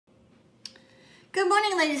Good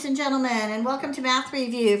morning, ladies and gentlemen, and welcome to Math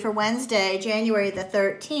Review for Wednesday, January the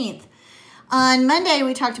 13th. On Monday,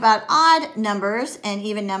 we talked about odd numbers and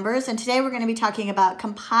even numbers, and today we're going to be talking about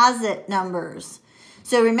composite numbers.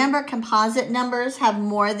 So remember, composite numbers have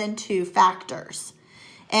more than two factors.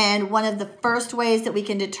 And one of the first ways that we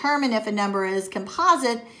can determine if a number is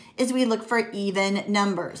composite is we look for even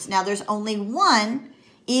numbers. Now, there's only one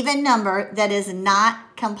even number that is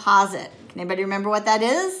not composite. Can anybody remember what that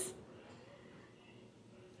is?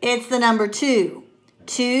 It's the number 2.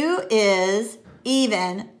 2 is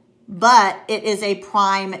even, but it is a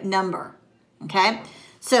prime number, okay?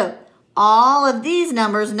 So all of these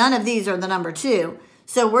numbers, none of these are the number 2.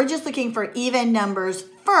 So we're just looking for even numbers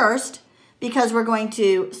first because we're going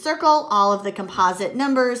to circle all of the composite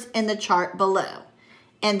numbers in the chart below.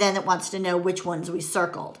 And then it wants to know which ones we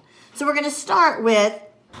circled. So we're going to start with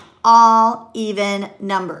all even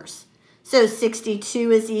numbers. So 62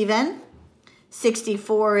 is even.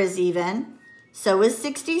 64 is even, so is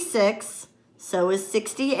 66, so is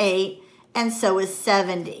 68, and so is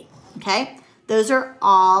 70, okay? Those are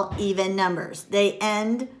all even numbers. They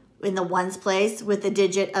end in the ones place with a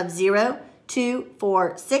digit of 0, 2,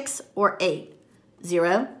 4, 6, or 8.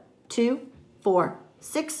 0, 2, 4,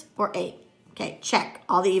 6, or 8. Okay, check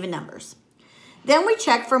all the even numbers. Then we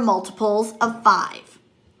check for multiples of 5,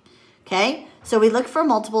 okay? So we look for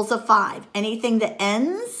multiples of 5. Anything that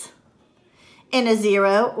ends in a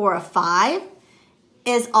 0 or a 5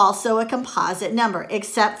 is also a composite number,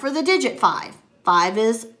 except for the digit 5. 5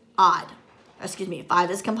 is odd. Excuse me,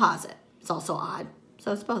 5 is composite. It's also odd,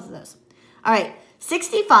 so it's both of those. All right,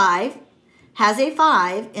 65 has a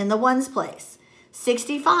 5 in the ones place.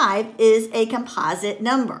 65 is a composite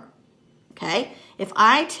number, okay? If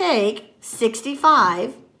I take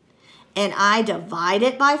 65 and I divide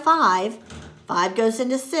it by 5, 5 goes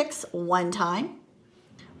into 6 one time.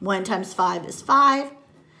 1 times 5 is 5.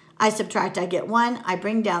 I subtract, I get 1. I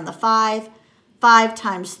bring down the 5. 5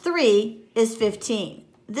 times 3 is 15.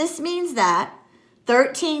 This means that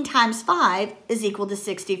 13 times 5 is equal to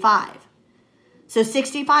 65. So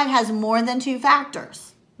 65 has more than two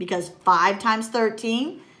factors because 5 times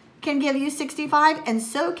 13 can give you 65 and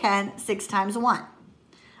so can 6 times 1. All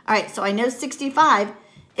right, so I know 65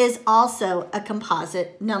 is also a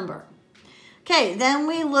composite number. Okay, then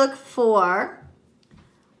we look for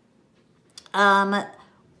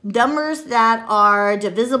numbers that are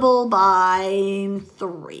divisible by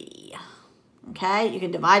 3, okay? You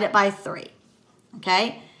can divide it by 3,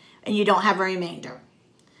 okay? And you don't have a remainder,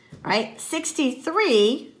 right?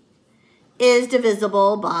 63 is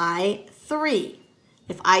divisible by 3.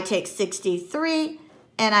 If I take 63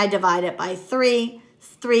 and I divide it by 3,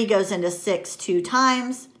 3 goes into 6 2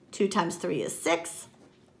 times. 2 times 3 is 6.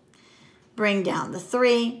 Bring down the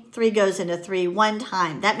 3. 3 goes into 3 one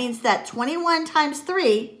time. That means that 21 times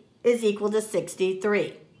 3 is equal to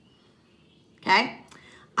 63. Okay?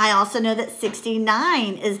 I also know that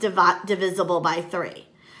 69 is divisible by 3.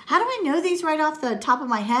 How do I know these right off the top of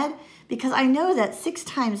my head? Because I know that 3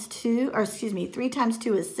 times 2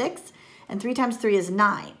 is 6, and 3 times 3 is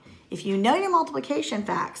 9. If you know your multiplication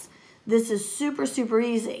facts, this is super, super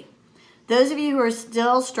easy. Those of you who are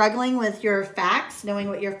still struggling with your facts, knowing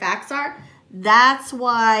what your facts are, that's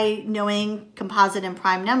why knowing composite and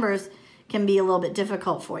prime numbers can be a little bit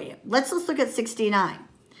difficult for you. Let's look at 69.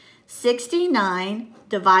 69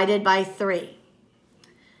 divided by 3.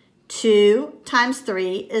 2 times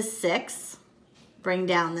 3 is 6. Bring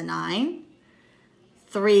down the 9.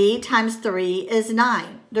 3 times 3 is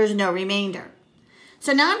 9. There's no remainder.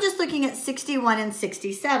 So now I'm just looking at 61 and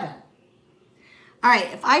 67. All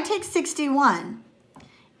right, if I take 61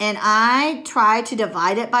 and I try to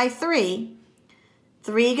divide it by 3,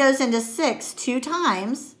 3 goes into 6 2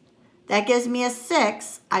 times. That gives me a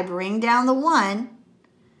 6. I bring down the 1.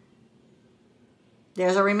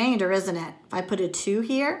 There's a remainder, isn't it? If I put a 2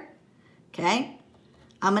 here, okay,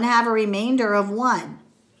 I'm going to have a remainder of 1.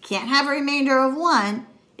 Can't have a remainder of 1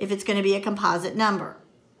 if it's going to be a composite number.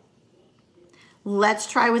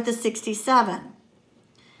 Let's try with the 67.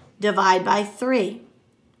 Divide by 3.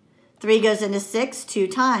 3 goes into 6 2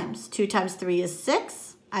 times. 2 times 3 is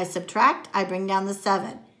 6. I subtract. I bring down the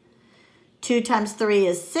 7. 2 times 3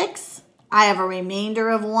 is 6. I have a remainder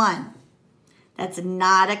of 1. That's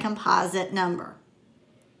not a composite number.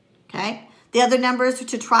 Okay? The other numbers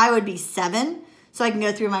to try would be 7. So I can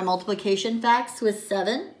go through my multiplication facts with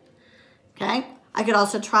 7. Okay? I could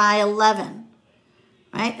also try 11.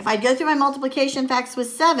 Right? If I go through my multiplication facts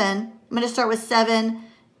with 7, I'm going to start with 7.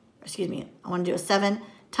 Excuse me, I want to do a 7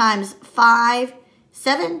 times 5.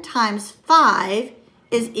 7 times 5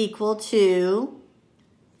 is equal to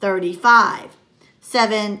 35.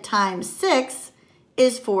 7 times 6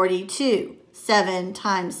 is 42. 7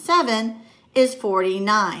 times 7 is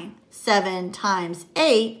 49. 7 times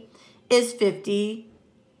 8 is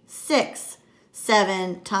 56.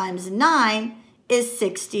 7 times 9 is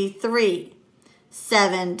 63.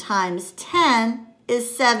 7 times 10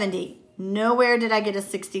 is 70. Nowhere did I get a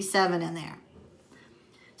 67 in there.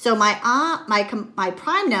 So my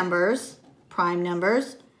prime numbers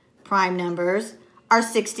are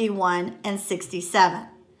 61 and 67.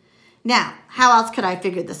 Now, how else could I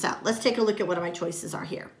figure this out? Let's take a look at what my choices are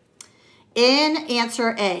here. In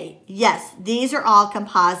answer A, yes, these are all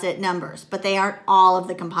composite numbers, but they aren't all of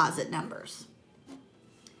the composite numbers.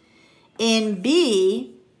 In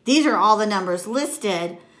B, these are all the numbers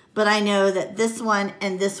listed, but I know that this one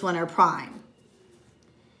and this one are prime.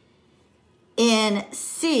 In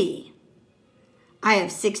C, I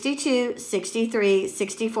have 62, 63,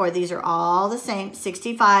 64. These are all the same,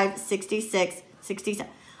 65, 66,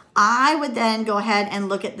 67. I would then go ahead and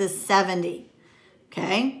look at this 70,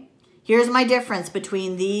 okay? Here's my difference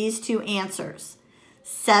between these two answers.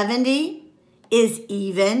 70 is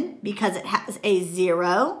even because it has a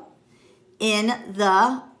 0 in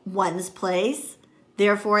the ones place.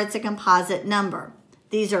 Therefore, it's a composite number.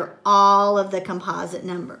 These are all of the composite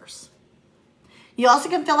numbers. You also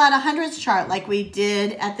can fill out a hundreds chart like we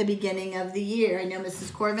did at the beginning of the year. I know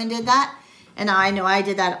Mrs. Corvin did that, and I know I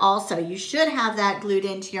did that also. You should have that glued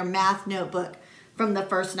into your math notebook from the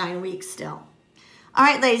first 9 weeks still. All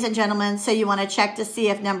right, ladies and gentlemen, so you want to check to see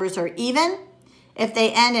if numbers are even. If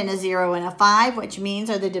they end in a 0 and a 5, which means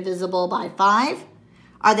are they divisible by 5?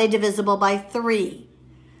 Are they divisible by 3?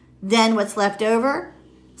 Then what's left over?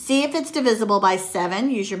 See if it's divisible by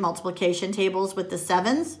 7. Use your multiplication tables with the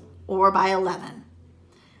 7s, or by 11.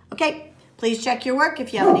 Okay, please check your work.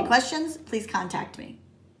 If you have any questions, please contact me.